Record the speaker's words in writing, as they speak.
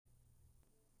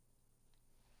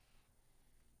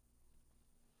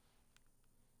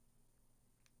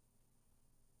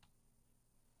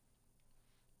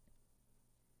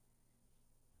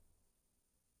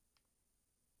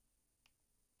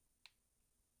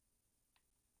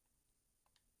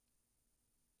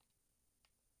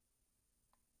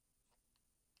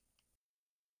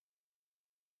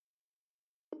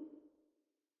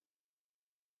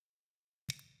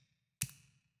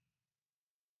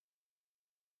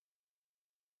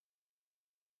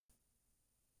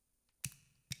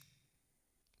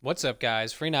What's up,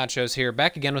 guys? Free Nachos here,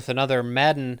 back again with another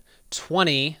Madden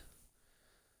 20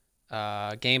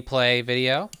 gameplay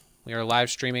video. We are live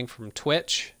streaming from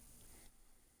Twitch,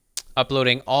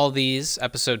 uploading all these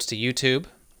episodes to YouTube.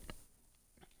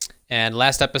 And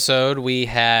last episode, we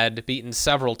had beaten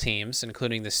several teams,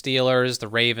 including the Steelers, the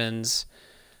Ravens,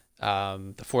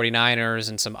 the 49ers,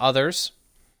 and some others.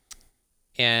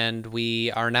 And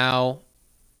we are now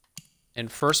in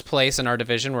first place in our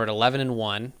division. We're at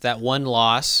 11-1. That one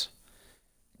loss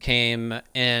came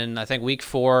in, I think, week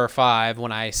 4 or 5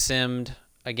 when I simmed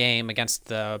a game against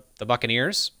the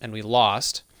Buccaneers, and we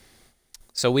lost.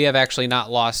 So we have actually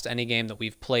not lost any game that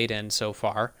we've played in so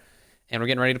far. And we're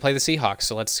getting ready to play the Seahawks,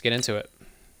 so let's get into it.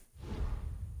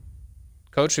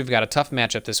 Coach, we've got a tough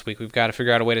matchup this week. We've got to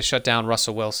figure out a way to shut down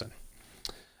Russell Wilson.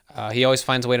 He always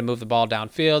finds a way to move the ball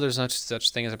downfield. There's no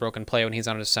such thing as a broken play when he's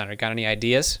under center. Got any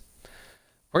ideas?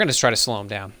 We're going to try to slow him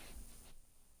down.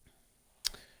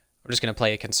 We're just going to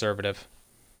play it conservative.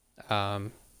 So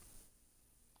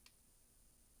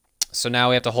now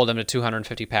we have to hold him to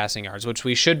 250 passing yards, which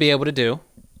we should be able to do.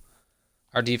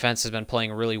 Our defense has been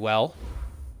playing really well.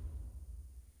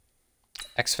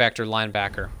 X-Factor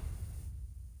linebacker.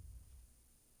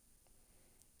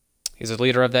 He's the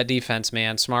leader of that defense,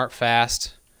 man. Smart,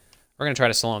 fast. We're going to try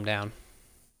to slow him down.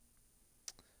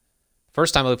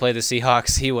 First time we played the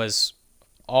Seahawks, he was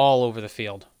all over the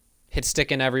field. Hit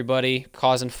sticking everybody,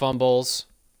 causing fumbles.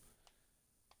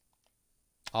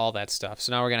 All that stuff.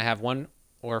 So now we're going to have one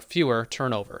or fewer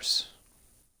turnovers.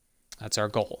 That's our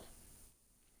goal.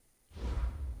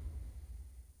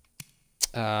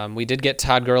 We did get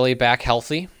Todd Gurley back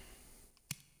healthy.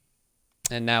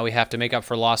 And now we have to make up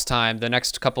for lost time. The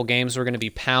next couple games, we're going to be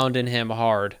pounding him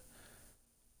hard.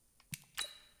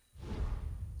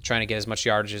 Trying to get as much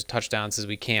yardage as touchdowns as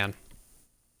we can.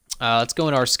 Let's go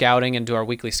into our scouting and do our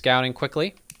weekly scouting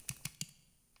quickly.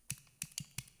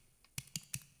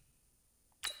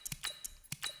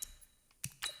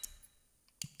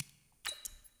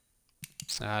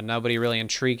 Nobody really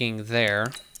intriguing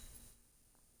there.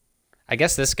 I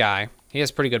guess this guy, he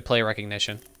has pretty good play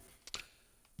recognition.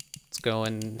 Let's go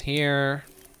in here.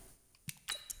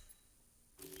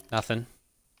 Nothing.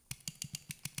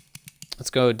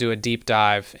 Let's go do a deep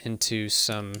dive into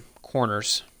some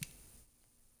corners.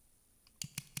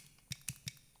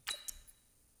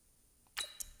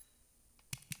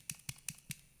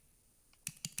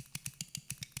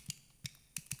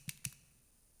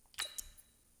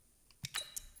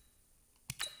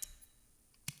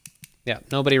 Yeah,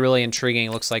 nobody really intriguing,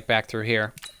 it looks like, back through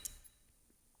here.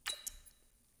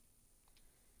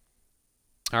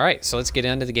 All right, so let's get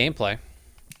into the gameplay.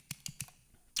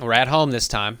 We're at home this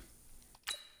time.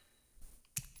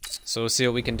 So we'll see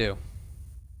what we can do.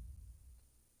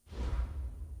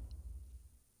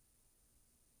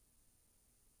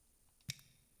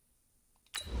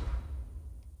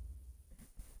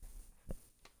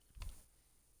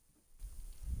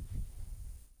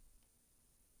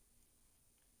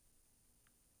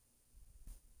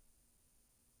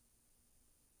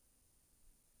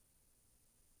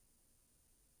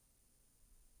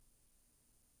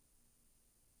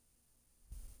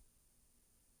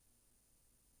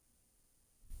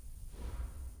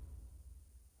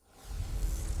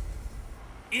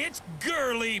 It's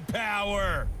Gurley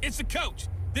power. It's the coach.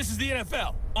 This is the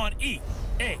NFL on EA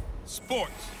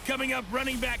Sports. Coming up,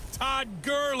 running back Todd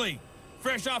Gurley,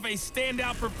 fresh off a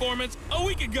standout performance a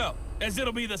week ago, as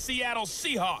it'll be the Seattle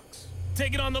Seahawks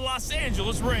taking on the Los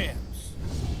Angeles Rams.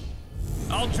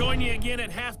 I'll join you again at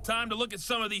halftime to look at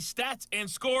some of these stats and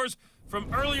scores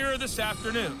from earlier this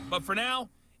afternoon. But for now,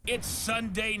 it's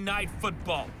Sunday Night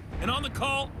Football. And on the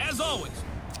call, as always,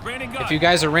 if you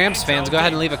guys are Rams fans, go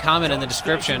ahead and leave a comment in the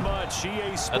description.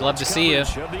 I'd love to see you.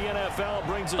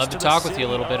 Love to talk with you a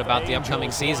little bit about the upcoming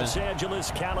season. The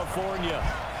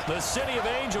City of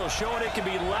Angels showing it can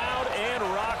be loud and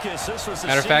raucous.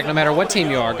 Matter of fact, no matter what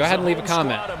team you are, go ahead and leave a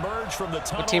comment.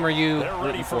 What team are you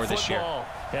rooting for this year?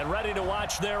 And ready to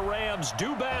watch their Rams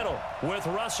do battle with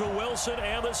Russell Wilson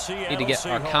and the Seattle Need to get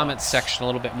our comments section a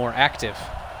little bit more active.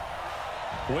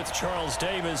 With Charles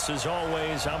Davis, as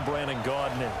always, I'm Brandon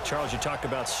Gaudin. And Charles, you talk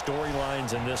about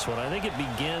storylines in this one. I think it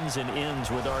begins and ends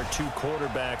with our two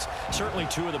quarterbacks, certainly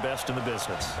two of the best in the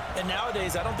business. And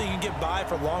nowadays, I don't think you can get by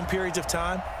for long periods of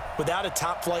time without a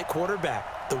top-flight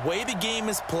quarterback. The way the game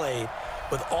is played,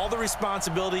 with all the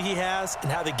responsibility he has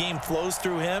and how the game flows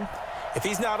through him, if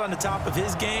he's not on the top of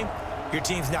his game, your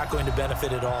team's not going to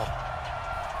benefit at all.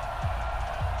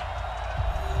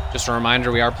 Just a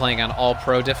reminder, we are playing on all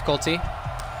pro difficulty.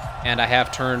 And I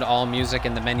have turned all music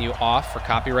in the menu off for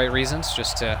copyright reasons,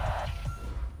 just to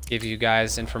give you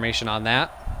guys information on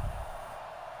that.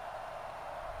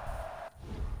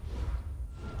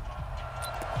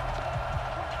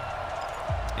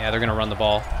 Yeah, they're going to run the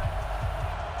ball.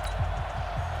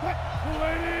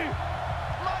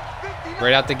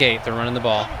 Right out the gate, they're running the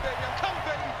ball.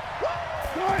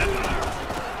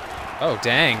 Oh,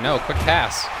 dang. No, quick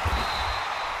pass.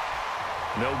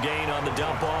 No gain on the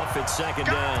dump off. It's second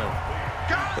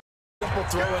down. Simple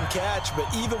throw and catch, but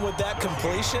even with that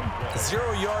completion,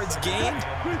 0 yards gained,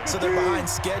 so they're behind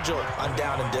schedule on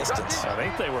down and distance. I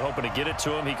think they were hoping to get it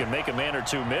to him. He could make a man or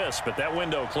two miss, but that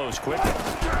window closed quickly.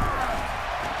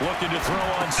 Looking to throw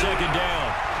on second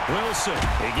down. Wilson,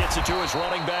 he gets it to his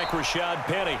running back, Rashad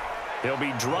Penny. He'll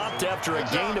be dropped after a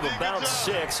gain of about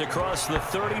 6 across the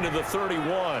 30 to the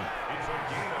 31.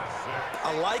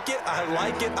 I like it, I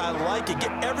like it, I like it.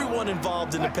 Get everyone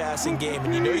involved in the passing game,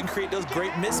 and you know you can create those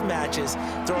great mismatches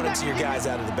throwing it to your guys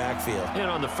out of the backfield. And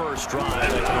on the first drive,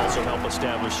 that can also help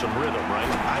establish some rhythm, right?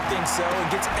 I think so.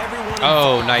 It gets everyone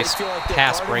involved. Oh, nice like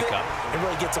pass breakup. It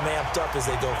really gets them amped up as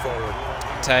they go forward.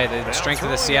 I tell you, the strength of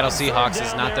the Seattle Seahawks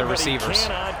is not their receivers.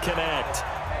 Cannot connect.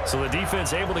 So the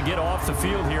defense able to get off the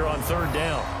field here on third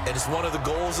down. And it's one of the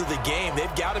goals of the game.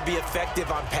 They've got to be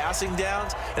effective on passing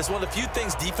downs. It's one of the few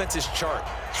things defenses chart.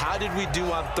 How did we do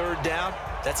on third down?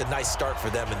 That's a nice start for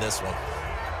them in this one.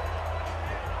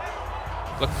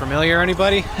 Look familiar,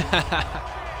 anybody?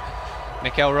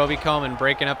 Mikel Roby-Coleman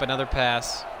breaking up another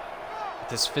pass with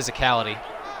this physicality.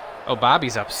 Oh,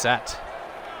 Bobby's upset.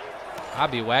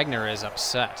 Bobby Wagner is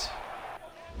upset.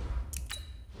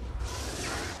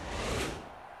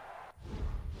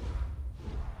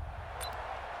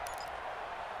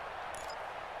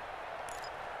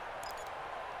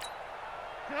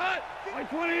 Mike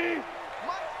 20.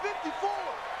 Mike 54.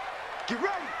 Get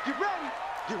ready. Get ready.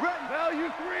 Get ready.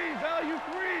 Value 3. Value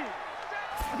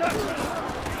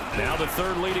 3. Now the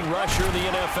third leading rusher in the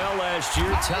NFL last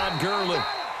year, Todd Gurley.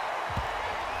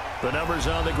 The numbers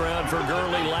on the ground for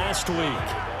Gurley last week.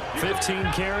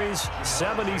 15 carries,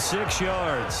 76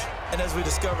 yards. And as we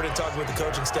discovered in talking with the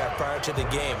coaching staff prior to the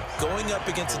game, going up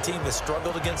against a team that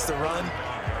struggled against the run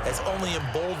has only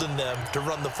emboldened them to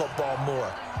run the football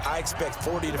more. I expect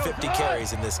 40 to 50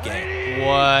 carries in this game.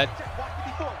 What?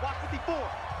 Watch 54.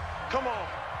 Come on.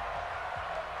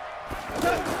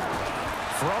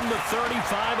 From the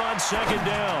 35 on second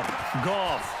down.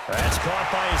 Goff. That's caught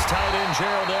by his tight end,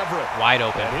 Gerald Everett. Wide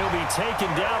open. And he'll be taken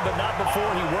down, but not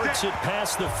before he works it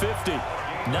past the 50.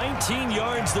 19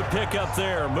 yards the pick up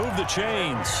there. Move the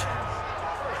chains.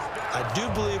 I do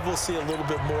believe we'll see a little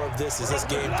bit more of this as this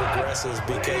game progresses,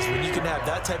 because when you can have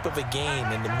that type of a gain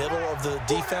in the middle of the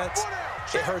defense,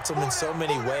 it hurts them in so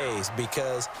many ways,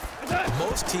 because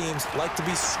most teams like to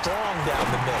be strong down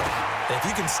the middle. And if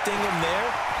you can sting them there,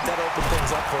 that opens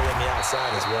things up for you on the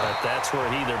outside as well. But that's where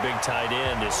their big tight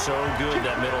end, is so good,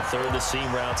 that middle third, the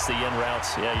seam routes, the end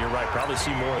routes. Yeah, you're right. Probably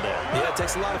see more of that. Yeah, it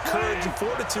takes a lot of courage and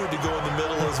fortitude to go in the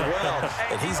middle as well,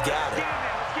 and he's got it.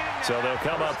 So they'll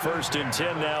come up first and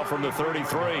 10 now from the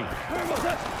 33.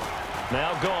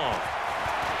 Now gone.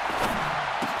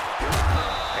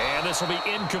 And this will be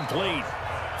incomplete.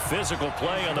 Physical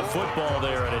play on the football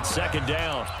there, and it's second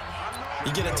down.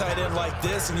 You get a tight end like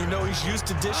this, and you know he's used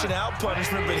to dishing out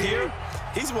punishment, but here,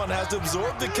 he's one that has to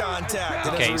absorb the contact.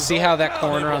 Okay, you see how that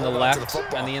corner on the left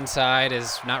on the inside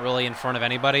is not really in front of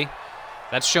anybody?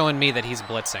 That's showing me that he's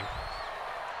blitzing.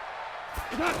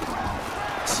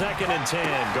 Second and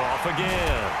 10. Goff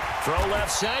again. Throw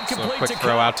left side, So complete quick to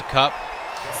throw out to Cup.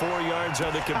 4 yards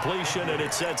on the completion, and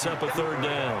it sets up a third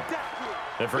down.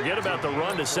 And forget about the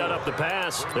run to set up the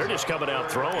pass. They're just coming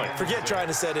out throwing. Forget trying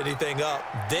to set anything up.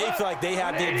 They feel like they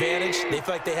have the advantage. They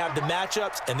feel like they have the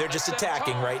matchups, and they're just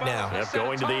attacking right now. Yep,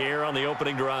 going to the air on the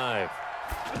opening drive.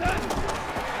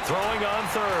 Throwing on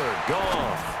third.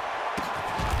 Goff.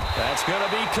 That's going to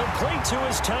be complete to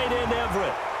his tight end,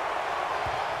 Everett.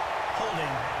 Holding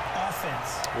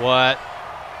offense. What?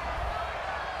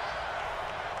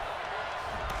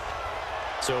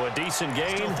 So a decent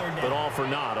gain, but all for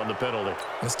naught on the penalty.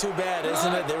 It's too bad,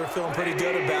 isn't it? They were feeling pretty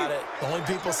good about it. Only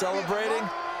people celebrating,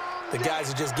 the guys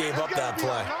who just gave up that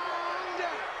play.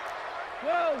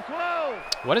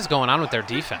 What is going on with their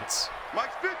defense?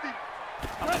 Mike's 50.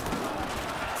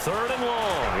 Third and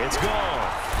long. It's gone.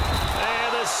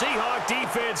 And the Seahawk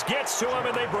defense gets to him,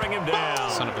 and they bring him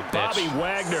down. Son of a bitch. Bobby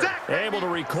Wagner able to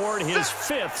record his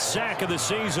 5th sack of the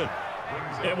season.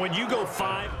 And when you go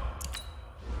 5...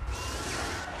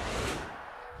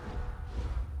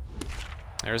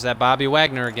 There's that Bobby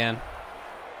Wagner again.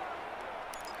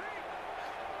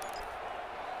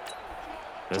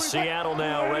 The Seattle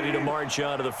now ready to march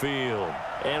out of the field.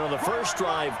 And on the first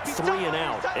drive, 3 and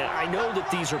out. And I know that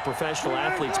these are professional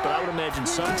athletes, but I would imagine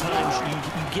sometimes you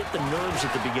get the nerves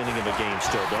at the beginning of a game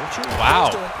still, don't you?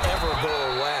 Wow. Those don't ever go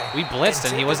away. We blitzed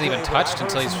and he wasn't even touched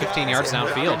until he's 15 yards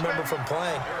downfield. I remember from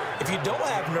playing, if you don't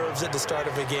have nerves at the start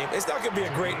of a game, it's not going to be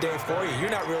a great day for you.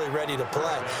 You're not really ready to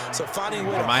play. So finding a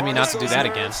way to remind me not to do that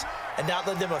again. And not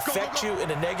let them affect you in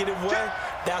a negative way,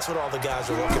 that's what all the guys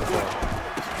are looking for.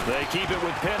 They keep it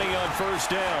with Penny on first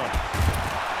down.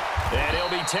 And he'll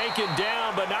be taken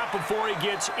down, but not before he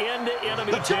gets into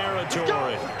enemy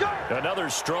territory. Another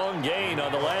strong gain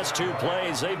on the last 2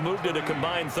 plays. They've moved it a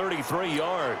combined 33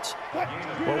 yards.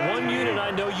 Well, one unit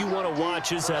I know you want to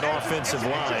watch is that offensive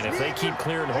line. If they keep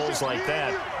clearing holes like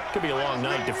that, it could be a long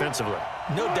night defensively.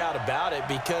 No doubt about it,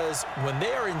 because when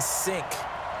they are in sync,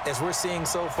 as we're seeing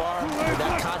so far, when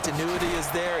that continuity is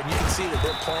there, and you can see that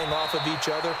they're playing off of each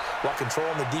other while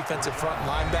controlling the defensive front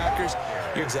linebackers,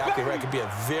 you're exactly right. It could be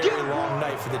a very long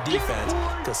night for the defense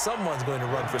because someone's going to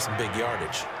run for some big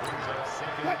yardage.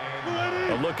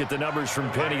 A look at the numbers from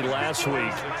Penny last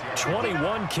week.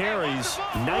 21 carries,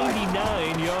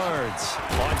 99 yards.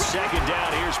 On second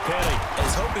down, here's Penny. And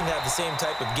he's hoping to have the same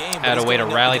type of game. Had a way to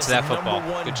rally to that football.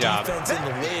 Good job. Defense in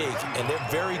the league, and they're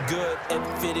very good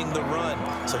at fitting the run.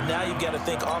 So now you've got to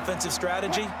think offensive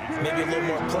strategy, maybe a little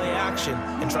more play action,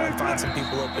 and try and find some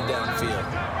people open downfield.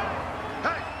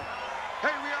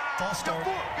 False start,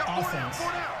 offense.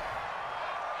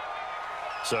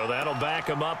 So that'll back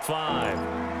him up 5.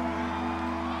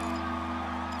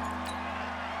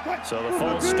 So the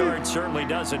false start certainly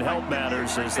doesn't help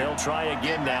matters as they'll try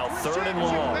again now. 3rd and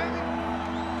long.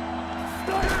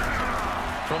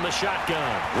 From the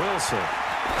shotgun, Wilson.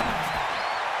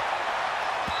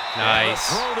 Nice.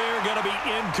 Throw there going to be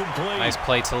incomplete. Nice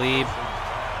play, Talib.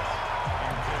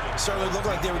 Certainly looked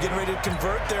like they were getting ready to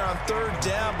convert there on 3rd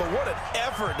down, but what an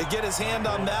effort to get his hand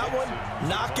on that one,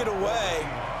 knock it away,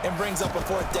 and brings up a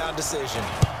 4th down decision.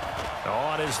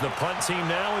 On is the punt team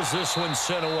now as this one's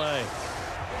sent away.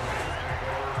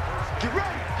 Get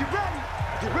ready, get ready,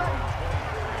 get ready.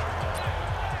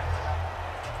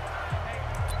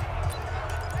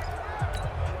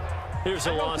 Here's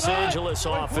the Los Angeles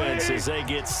offense as they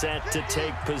get set to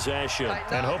take possession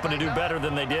and hoping to do better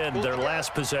than they did their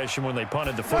last possession when they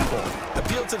punted the football.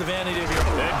 Appeal to the vanity of your...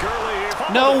 And Gurley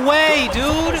here. No way,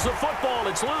 dude. The football,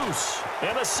 it's loose.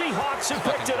 And the Seahawks have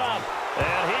picked it up.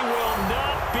 And he will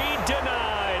not be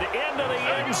denied. Into the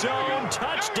end zone.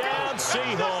 Touchdown,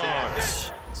 Seahawks.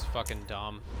 It's fucking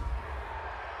dumb.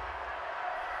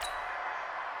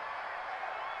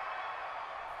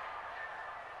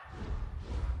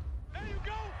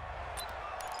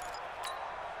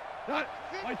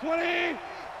 My 20.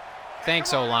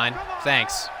 Thanks, O-line.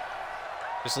 Thanks.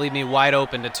 Just leave me wide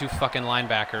open to 2 fucking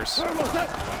linebackers.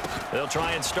 They'll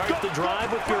try and start the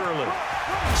drive with Gurley.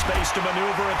 Space to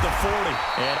maneuver at the 40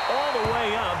 and all the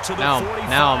way up to the 45-yard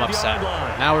now I'm upset.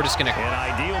 line. Now we're just gonna an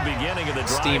ideal beginning of the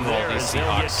drive steamroll these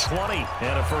Seahawks. Get 20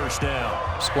 and a first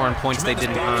down. Scoring points they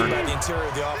didn't earn. By the interior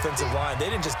of the offensive line, they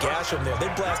didn't just gash him there.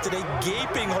 They blasted a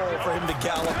gaping hole for him to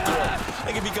gallop through. I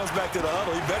think if he comes back to the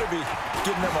huddle, he better be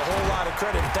giving them a whole lot of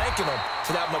credit and thanking them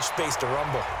for that much space to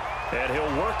rumble. And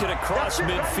he'll work it across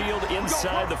midfield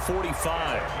inside the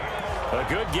 45. A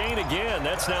good gain again.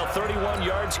 That's now 31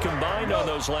 yards combined on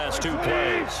those last 2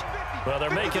 plays. Well,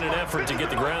 they're making an effort to get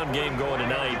the ground game going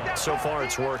tonight. So far,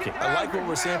 it's working. I like what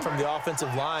we're seeing from the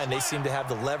offensive line. They seem to have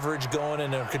the leverage going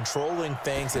and they're controlling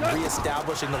things and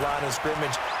reestablishing the line of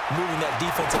scrimmage, moving that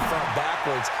defensive front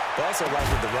backwards. But also like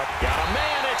with the rep. Got a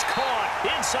man. It's caught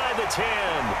inside the 10.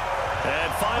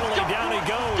 And finally, down he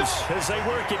goes as they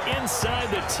work it inside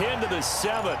the 10 to the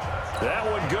 7. That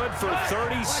one good for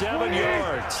 37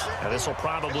 yards. And this will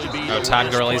probably be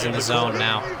Todd Gurley's in the zone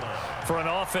now. For an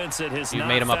offense that has You've not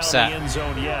made him found upset. the end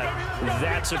zone yet,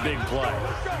 that's a big play.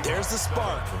 There's the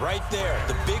spark right there.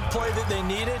 The big play that they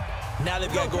needed. Now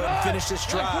they've got to go ahead and finish this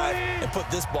drive and put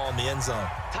this ball in the end zone.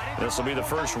 This will be the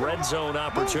first red zone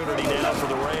opportunity now for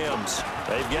the Rams.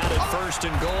 They've got it 1st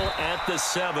and goal at the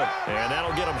 7. And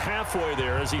that'll get him halfway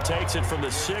there as he takes it from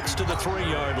the 6 to the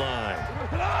 3-yard line.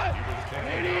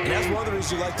 And that's one of the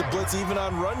reasons you like to blitz even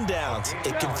on rundowns.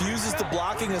 It confuses the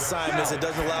blocking assignments. It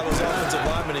doesn't allow those offensive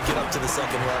linemen to get up to the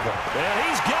 2nd level. And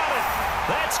he's got it.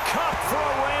 That's Kupp for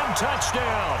a Ram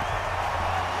touchdown.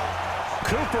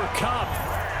 Cooper Kupp,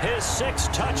 his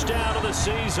 6th touchdown of the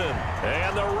season.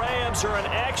 And the Rams are an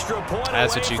extra point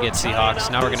That's away what you from get, tying Seahawks.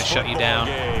 up Now we're this going to shut you football down.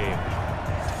 game.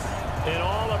 And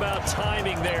all about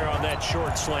timing there on that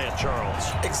short slant, Charles.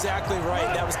 Exactly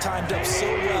right. That was timed up so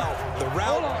well. The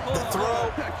route, the throw,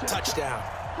 touchdown.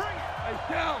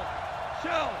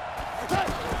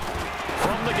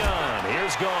 From the gun,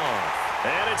 here's Goff.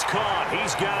 And it's caught.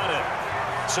 He's got it.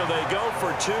 So they go for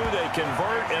 2. They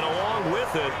convert, and along with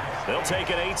it, they'll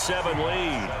take an 8-7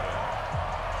 lead.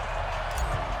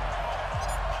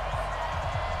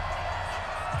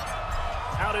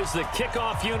 out is the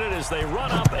kickoff unit as they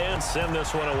run up and send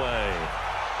this one away.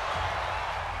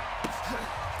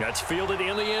 That's fielded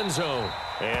in the end zone.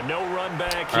 And no run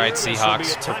back. All right,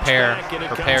 Seahawks,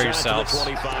 prepare yourselves.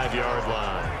 25-yard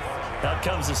line. Out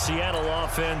comes the Seattle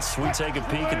offense. We take a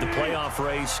peek at the playoff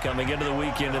race coming into the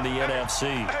weekend in the NFC.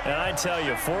 And I tell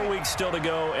you, 4 weeks still to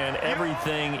go, and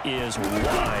everything is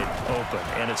wide open,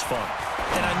 and it's fun.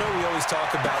 And I know we always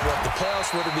talk about what the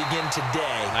playoffs were to begin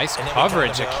today. Nice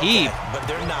coverage, Akeem. Okay, but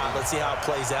they're not. Let's see how it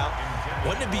plays out.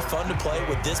 Wouldn't it be fun to play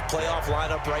with this playoff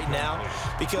lineup right now?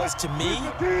 Because to me,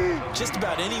 just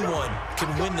about anyone can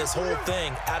win this whole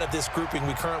thing out of this grouping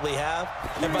we currently have.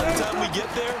 And by the time we get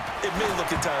there, it may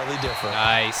look entirely different.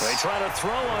 Nice. They try to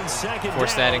throw on second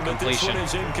Force down, that incompletion. but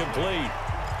this one is incomplete.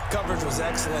 Coverage was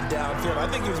excellent downfield. I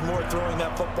think he was more throwing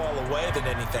that football away than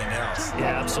anything else.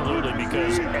 Yeah, absolutely,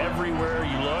 because everywhere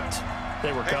you looked,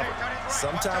 they were covered.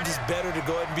 Sometimes it's better to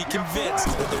go ahead and be convinced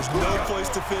that there's no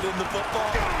place to fit in the football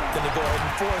than to go ahead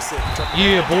and force it.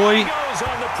 Yeah, boy. He goes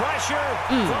on the pressure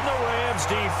from the Rams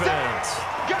defense.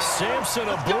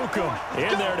 Samson Abukum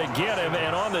in there to get him,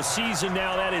 and on the season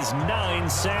now, that is 9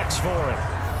 sacks for him.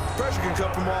 Pressure can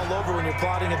come from all over when you're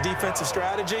plotting a defensive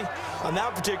strategy. On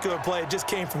that particular play, it just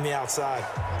came from the outside.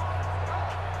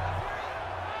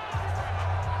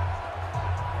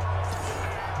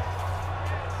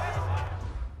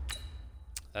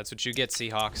 That's what you get,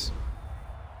 Seahawks.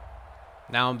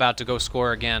 Now I'm about to go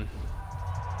score again.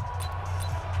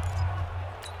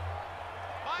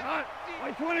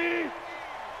 White 20. Hey,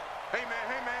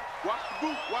 man. Watch the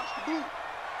boot. Watch the boot.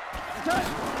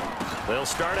 They'll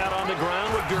start out on the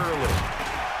ground with Gurley.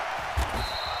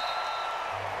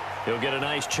 He'll get a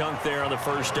nice chunk there on the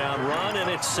first down run, and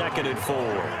it's 2nd and 4.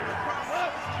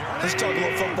 Let's talk a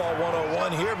little football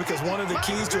 101 here, because one of the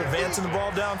keys to advancing the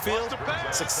ball downfield,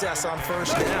 success on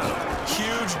first down.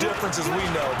 Huge difference, as we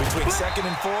know, between 2nd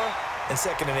and 4 and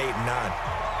 2nd and 8 and 9.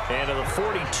 And to the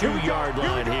 42-yard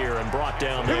line here and brought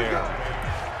down there.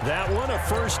 That one, a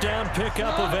first down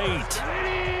pickup of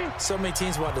 8. So many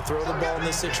teams want to throw the ball in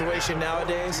this situation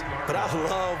nowadays, but I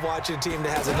love watching a team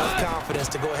that has enough confidence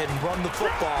to go ahead and run the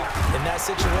football. In that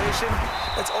situation,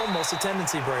 that's almost a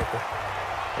tendency breaker.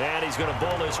 And he's going to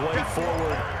bowl his way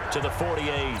forward to the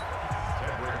 48.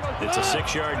 It's a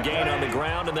 6-yard gain on the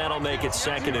ground, and that'll make it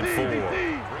 2nd and 4.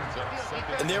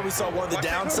 And there we saw one of the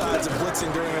downsides of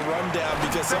blitzing during a rundown,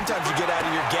 because sometimes you get out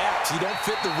of your gaps. You don't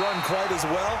fit the run quite as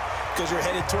well because you're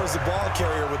headed towards the ball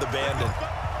carrier with abandon.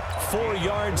 4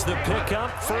 yards the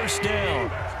pickup, first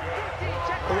down.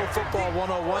 A little football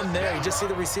 101 there. You just see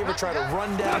the receiver try to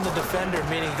run down the defender,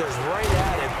 meaning he goes right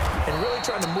at him and really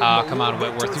trying to move him Come on,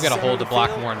 Whitworth. You got to hold the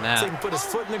block more than that. So he can put his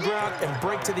foot in the ground and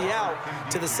break to the out,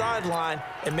 to the sideline,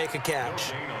 and make a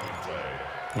catch.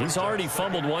 He's already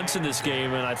fumbled once in this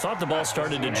game, and I thought the ball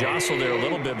started to jostle there a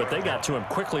little bit, but they got to him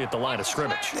quickly at the line of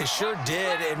scrimmage. They sure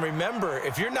did. And remember,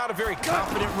 if you're not a very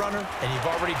confident runner and you've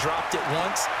already dropped it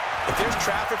once, if there's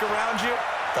traffic around you,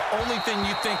 the only thing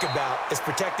you think about is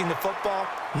protecting the football,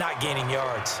 not gaining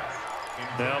yards.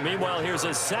 Now, meanwhile, here's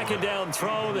a second down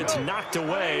throw that's knocked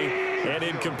away and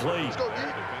incomplete.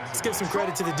 Let's give some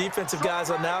credit to the defensive guys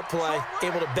on that play.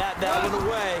 Able to bat that one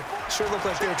away. Sure looked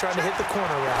like they were trying to hit the corner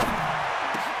route.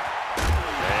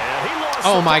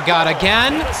 Oh, my God,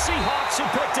 again? And the Seahawks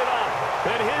have picked it up.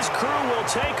 And his crew will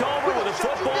take over with a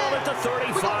football at the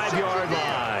 35-yard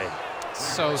line.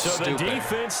 So stupid. The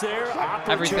defense there,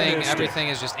 everything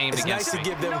is just aimed against me. It's nice to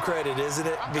give them credit, isn't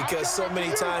it? Because so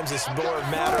many times it's more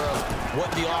a matter of what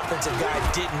the offensive guy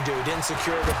didn't do. Didn't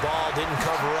secure the ball, didn't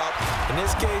cover up. In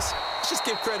this case, let's just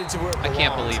give credit to where it belongs. I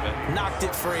can't believe it. Knocked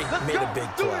it free, made a big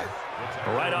play.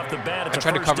 Right off the bat, I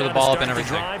tried to cover the ball up and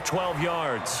everything. Drive, 12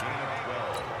 yards.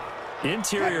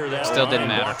 Interior of that still didn't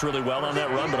matter. Blocked really well on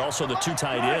that run, but also the 2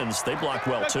 tight ends, they blocked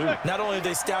well too. Not only have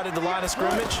they scouted the line of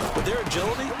scrimmage, but their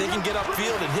agility, they can get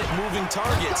upfield and hit moving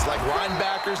targets like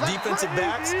linebackers, defensive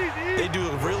backs. They do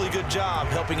a really good job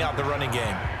helping out the running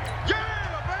game.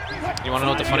 You want to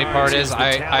know what the funny part is?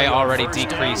 I already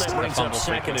decreased the fumble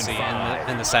frequency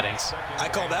in the settings. I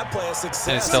call that play a success.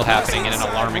 And it's still happening at an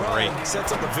alarming rate.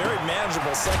 Sets up a very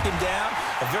manageable second down,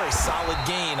 a very solid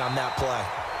gain on that play.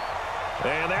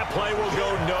 And that play will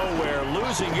go nowhere.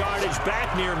 Losing yardage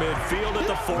back near midfield at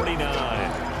the 49.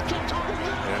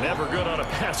 And never good on a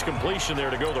pass completion there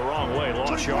to go the wrong way.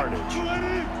 Lost yardage.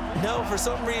 No, for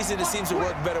some reason it seems to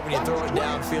work better when you throw it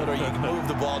downfield or you can move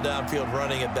the ball downfield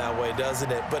running it that way, doesn't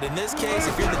it? But in this case,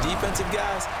 if you're the defensive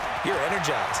guys, you're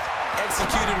energized,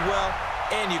 executed well,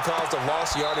 and you caused a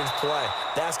lost yardage play.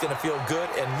 That's going to feel good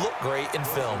and look great in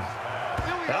film.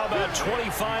 How about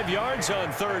 25 yards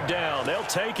on third down? They'll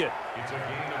take it.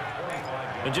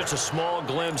 And just a small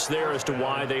glimpse there as to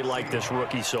why they like this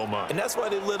rookie so much. And that's why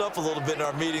they lit up a little bit in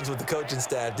our meetings with the coaching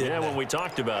staff, didn't they? Yeah, when we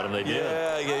talked about him, they did.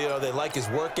 Yeah, you know, they like his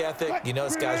work ethic. You know,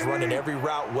 this guy's running every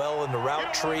route well in the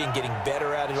route tree and getting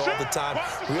better at it all the time,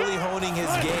 really honing his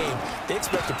game. They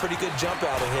expect a pretty good jump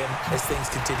out of him as things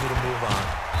continue to move on.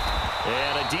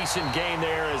 And a decent gain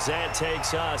there as that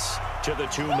takes us to the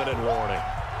 2-minute warning.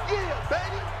 Yeah,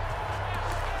 baby.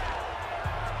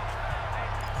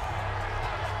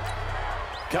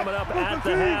 Coming up at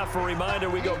the half, a reminder,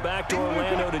 we go back to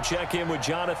Orlando to check in with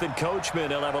Jonathan Coachman.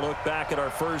 He'll have a look back at our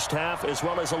first half as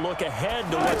well as a look ahead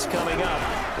to what's coming up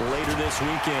later this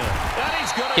weekend. And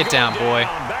he's going to Get down, boy.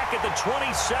 Back at the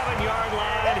 27-yard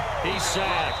line, he's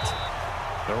sacked.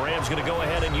 The Rams going to go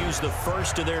ahead and use the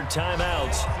first of their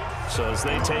timeouts. So as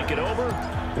they take it over,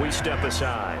 we step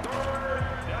aside.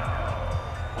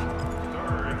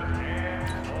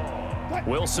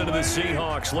 Wilson to the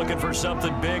Seahawks looking for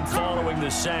something big following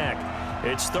the sack.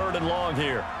 It's 3rd and long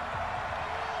here.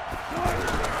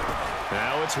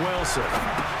 Now it's Wilson.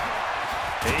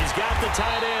 He's got the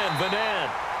tight end, Vanette.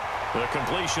 The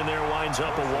completion there winds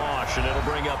up a wash, and it'll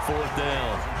bring up 4th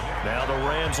down. Now the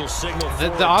Rams will signal for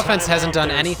the offense hasn't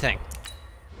done anything.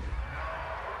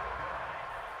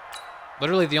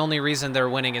 Literally the only reason they're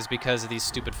winning is because of these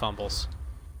stupid fumbles.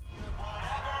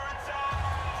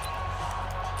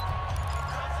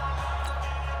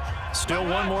 Still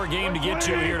one more game to get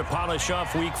to here to polish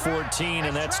off Week 14,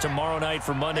 and that's tomorrow night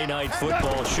for Monday Night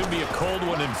Football. Should be a cold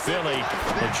one in Philly.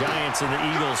 The Giants and the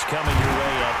Eagles coming your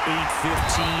way at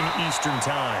 8:15 Eastern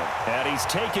Time. And he's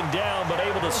taken down, but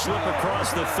able to slip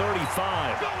across the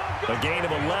 35. A gain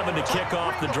of 11 to kick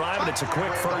off the drive, and it's a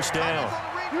quick first down.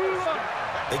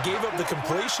 They gave up the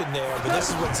completion there, but this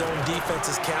is what zone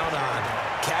defenses count on.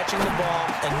 Catching the ball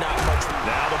and not much.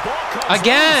 Now the ball comes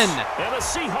again, loose, and the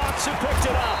Seahawks have picked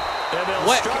it up.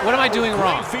 What am I doing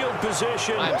wrong? Field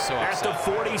position I'm so at the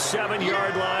upset.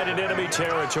 47-yard line in enemy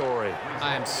territory.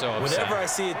 I am so upset. Whenever I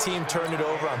see a team turn it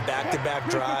over on back-to-back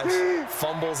drives,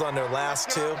 fumbles on their last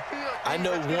 2, I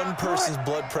know one person's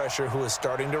blood pressure who is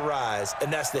starting to rise, and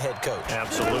that's the head coach.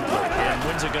 Absolutely. And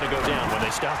when's it going to go down? When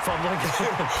they stop fumbling?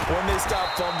 When they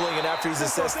stop fumbling and after he's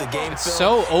assessed the game film.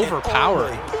 So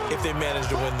overpowered. If they manage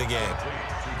to win the game.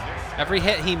 Every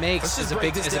hit he makes is a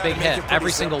big hit.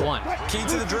 Every single one. Key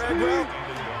to the drag route,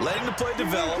 letting the play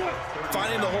develop,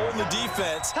 finding the hole in the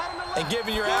defense, and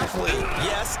giving your athlete,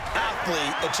 yes,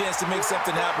 athlete, a chance to make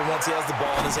something happen once he has the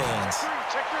ball in his hands.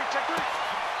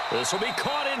 This will be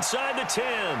caught inside the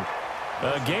 10.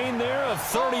 A gain there of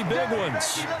 30 big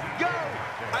ones.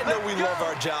 I know we love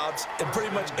our jobs, and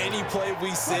pretty much any play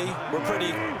we see, we're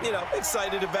pretty,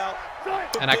 excited about.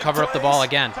 And I cover up the ball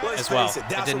again as well. It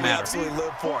didn't matter. Absolutely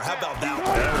live for. How about that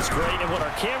one? That was great, and what our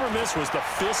camera missed was the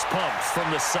fist pumps from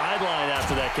the sideline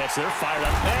after that catch. They're fired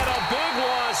up. And a big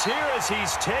loss here as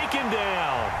he's taken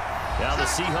down. Now the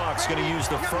Seahawks going to use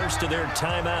the first of their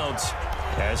timeouts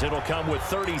as it'll come with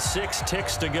 36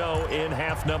 ticks to go in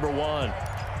half number 1.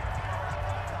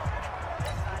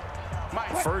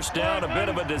 First down, a bit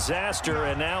of a disaster,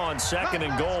 and now on 2nd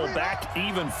and goal, back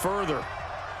even further.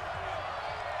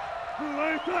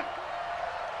 Now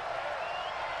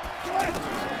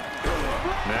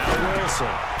Wilson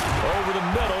over the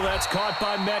middle. That's caught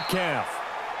by Metcalf.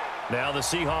 Now the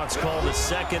Seahawks call the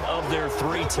second of their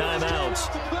 3 timeouts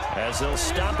as they'll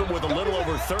stop it with a little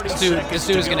over 30 seconds. This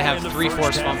dude is going to have 3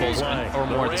 forced fumbles or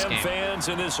more this game. Fans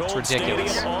in this old it's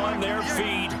ridiculous. Stadium on their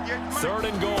feet. 3rd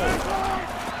and goal.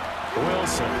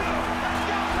 Wilson.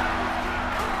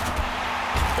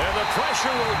 And the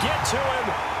pressure will get to him.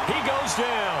 He goes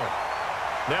down.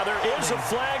 Now there is a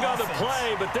flag on the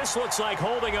play, but this looks like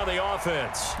holding on the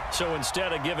offense. So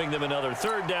instead of giving them another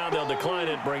 3rd down, they'll decline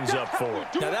it, brings up 4.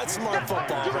 Now that's smart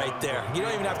football right there. You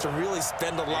don't even have to really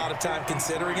spend a lot of time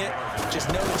considering it. Just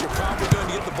know that you're probably going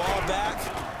to get the ball back.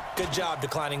 Good job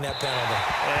declining that penalty.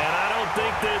 And I don't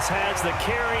think this has the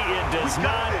carry. It does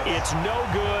not. It's no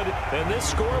good. And this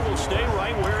score will stay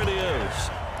right where it is.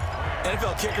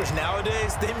 NFL kickers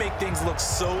nowadays, they make things look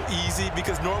so easy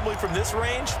because normally from this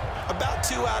range, about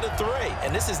 2 out of 3.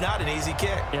 And this is not an easy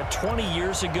kick. Yeah, 20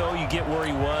 years ago, you get where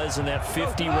he was in that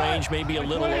 50 range, maybe a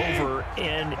little over.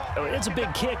 And it's a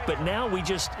big kick, but now we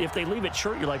just, if they leave it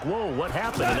short, you're like, whoa, what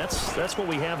happened? And that's what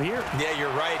we have here. Yeah,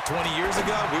 you're right. 20 years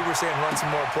ago, we were saying run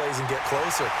some more plays and get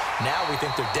closer. Now we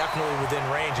think they're definitely within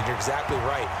range, and you're exactly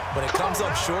right. When it comes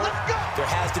up short, there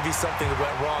has to be something that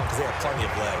went wrong because they have plenty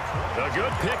of leg. A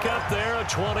good pickup there, a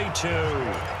 22.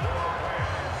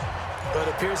 But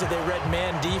it appears that they read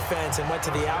man defense and went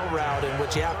to the out route, and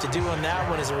what you have to do on that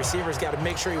one is the receiver's got to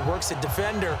make sure he works the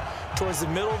defender towards the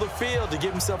middle of the field to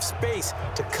give himself space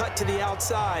to cut to the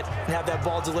outside and have that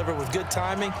ball delivered with good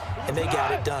timing, and they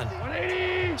got it done.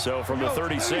 So from the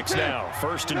 36 now,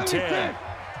 1st and 10.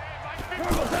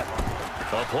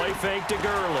 A play fake to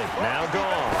Gurley. Now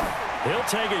gone. He'll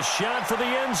take a shot for the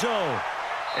end zone.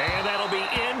 And that'll be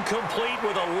incomplete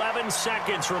with 11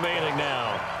 seconds remaining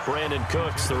now. Brandon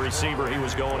Cooks, the receiver he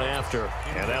was going after.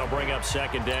 And that'll bring up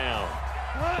 2nd down.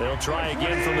 They'll try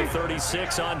again from the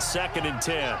 36 on 2nd and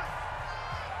 10.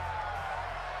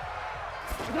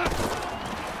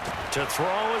 To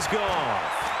throw is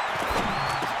Goff.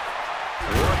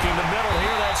 Working the middle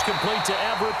here, that's complete to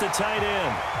Everett, the tight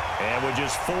end. And with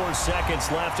just 4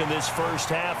 seconds left in this first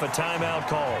half, a timeout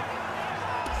call.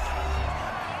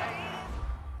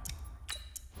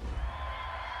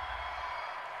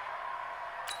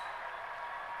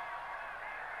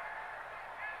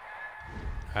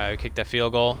 All right, we kicked that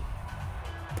field goal.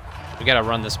 We got to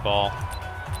run this ball.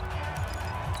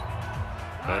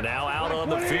 And now out on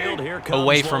the field, here comes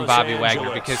away from Los Bobby Angeles.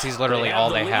 Wagner, because he's literally all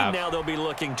they have. Now they'll be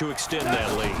looking to extend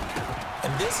that lead.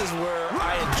 And this is where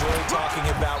I enjoy talking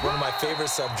about one of my favorite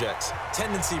subjects,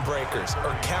 tendency breakers,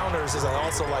 or counters, as I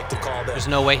also like to call them. There's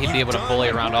no way he'd be able to bully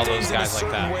around all those guys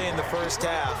like that. Way in the first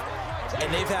half,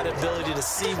 and they've had the ability to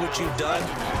see what you've done.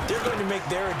 They're going to make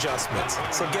their adjustments.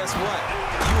 So guess what?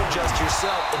 You adjust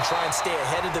yourself and try and stay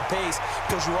ahead of the pace,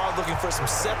 because you are looking for some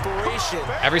separation.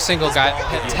 Every single guy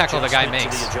tackle the guy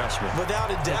makes, without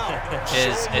a doubt,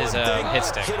 is a hit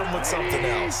stick. Hit him with something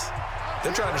else.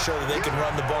 They're trying to show that they can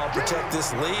run the ball and protect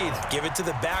this lead. Give it to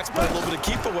the backs, play a little bit of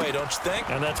keep away, don't you think?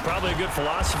 And that's probably a good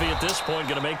philosophy at this point,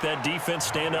 going to make that defense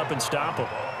stand up and stop them.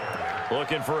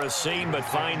 Looking for a seam, but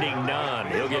finding none.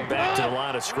 He'll get back to the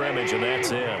line of scrimmage, and that's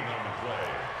it.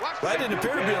 That didn't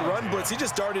appear to be a run blitz. He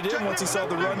just darted in once he saw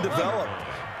the run develop.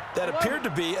 That appeared to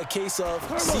be a case of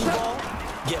see ball,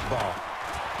 get ball.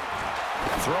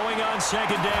 Throwing on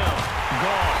 2nd down.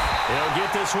 Gone. He'll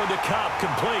get this one to Cobb,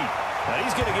 complete. Now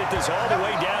he's going to get this all the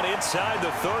way down inside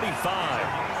the 35.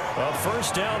 A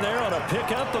first down there on a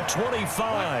pickup of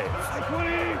 25.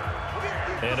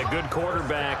 And a good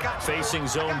quarterback facing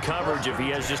zone coverage. If he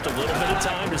has just a little bit of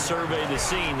time to survey the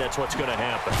scene, that's what's going to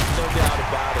happen. No doubt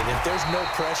about it. If there's no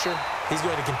pressure, he's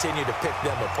going to continue to pick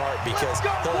them apart, because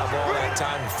he'll have all that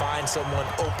time to find someone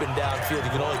open downfield.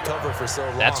 You can only cover for so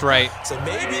long. That's right. So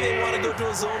maybe they want to go to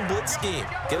a zone blitz scheme,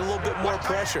 get a little bit more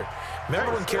pressure.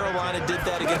 Remember when Carolina did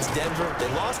that against Denver? They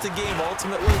lost the game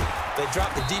ultimately. They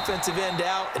dropped the defensive end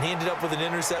out, and he ended up with an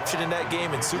interception in that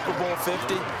game in Super Bowl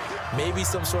 50. Maybe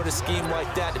some sort of scheme like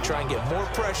that to try and get more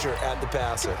pressure at the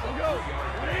passer.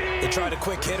 They tried a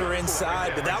quick hitter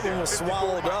inside, but that one was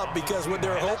swallowed up, because what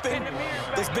they're hoping,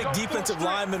 this big defensive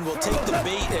lineman will take the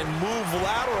bait and move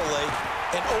laterally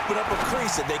and open up a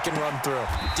crease that they can run through.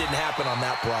 Didn't happen on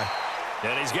that play.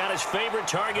 And he's got his favorite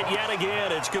target yet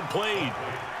again. It's complete.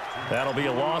 That'll be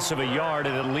a loss of a yard,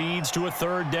 and it leads to a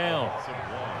 3rd down.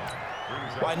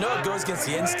 Well, I know it goes against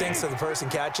the instincts of the person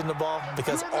catching the ball,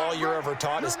 because all you're ever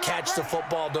taught is catch the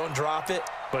football, don't drop it.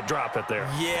 But drop it there.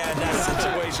 Yeah, in that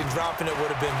situation, dropping it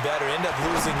would have been better. End up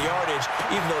losing yardage,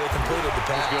 even though they completed the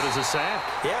pass. As good as a sack.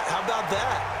 Yeah, how about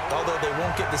that? Although they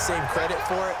won't get the same credit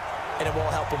for it, and it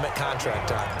won't help them at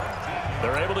contract time.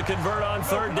 They're able to convert on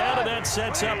 3rd down, and that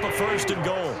sets up a 1st and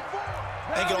goal.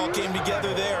 I think it all came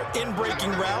together there.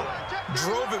 In-breaking route,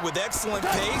 drove it with excellent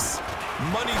pace.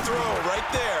 Money throw right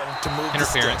there to move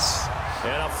interference.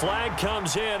 And a flag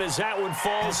comes in as that one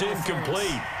falls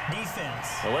incomplete. Defense.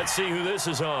 Well, let's see who this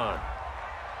is on.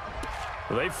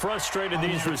 Well, they frustrated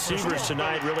these receivers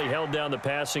tonight, really held down the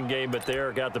passing game, but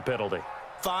there got the penalty.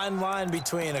 Fine line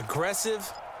between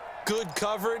aggressive, good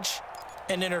coverage,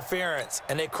 and interference,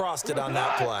 and they crossed it on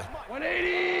that play.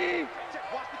 180.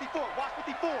 Watch 54. Watch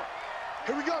 54.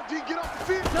 Here we go, D. Get off the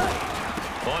field.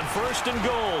 On 1st and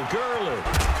goal, Gurley.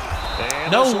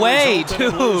 And no way,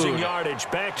 dude. Losing yardage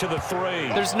back to the 3.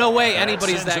 There's no way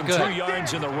anybody's that good. 2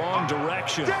 yards in the wrong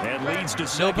direction and leads to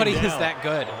 2nd Nobody down. is that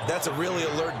good. That's a really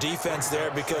alert defense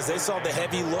there, because they saw the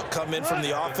heavy look come in from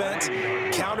the offense,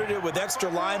 countered it with extra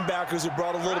linebackers who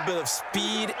brought a little bit of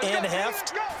speed and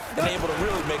heft, and able to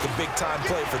really make a big-time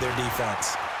play for their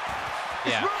defense.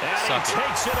 Yeah, and he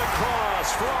takes it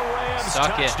across for a Rams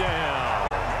touchdown.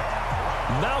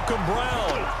 Malcolm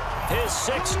Brown, his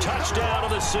 6th touchdown of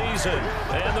the season,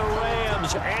 and the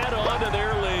Rams add on to their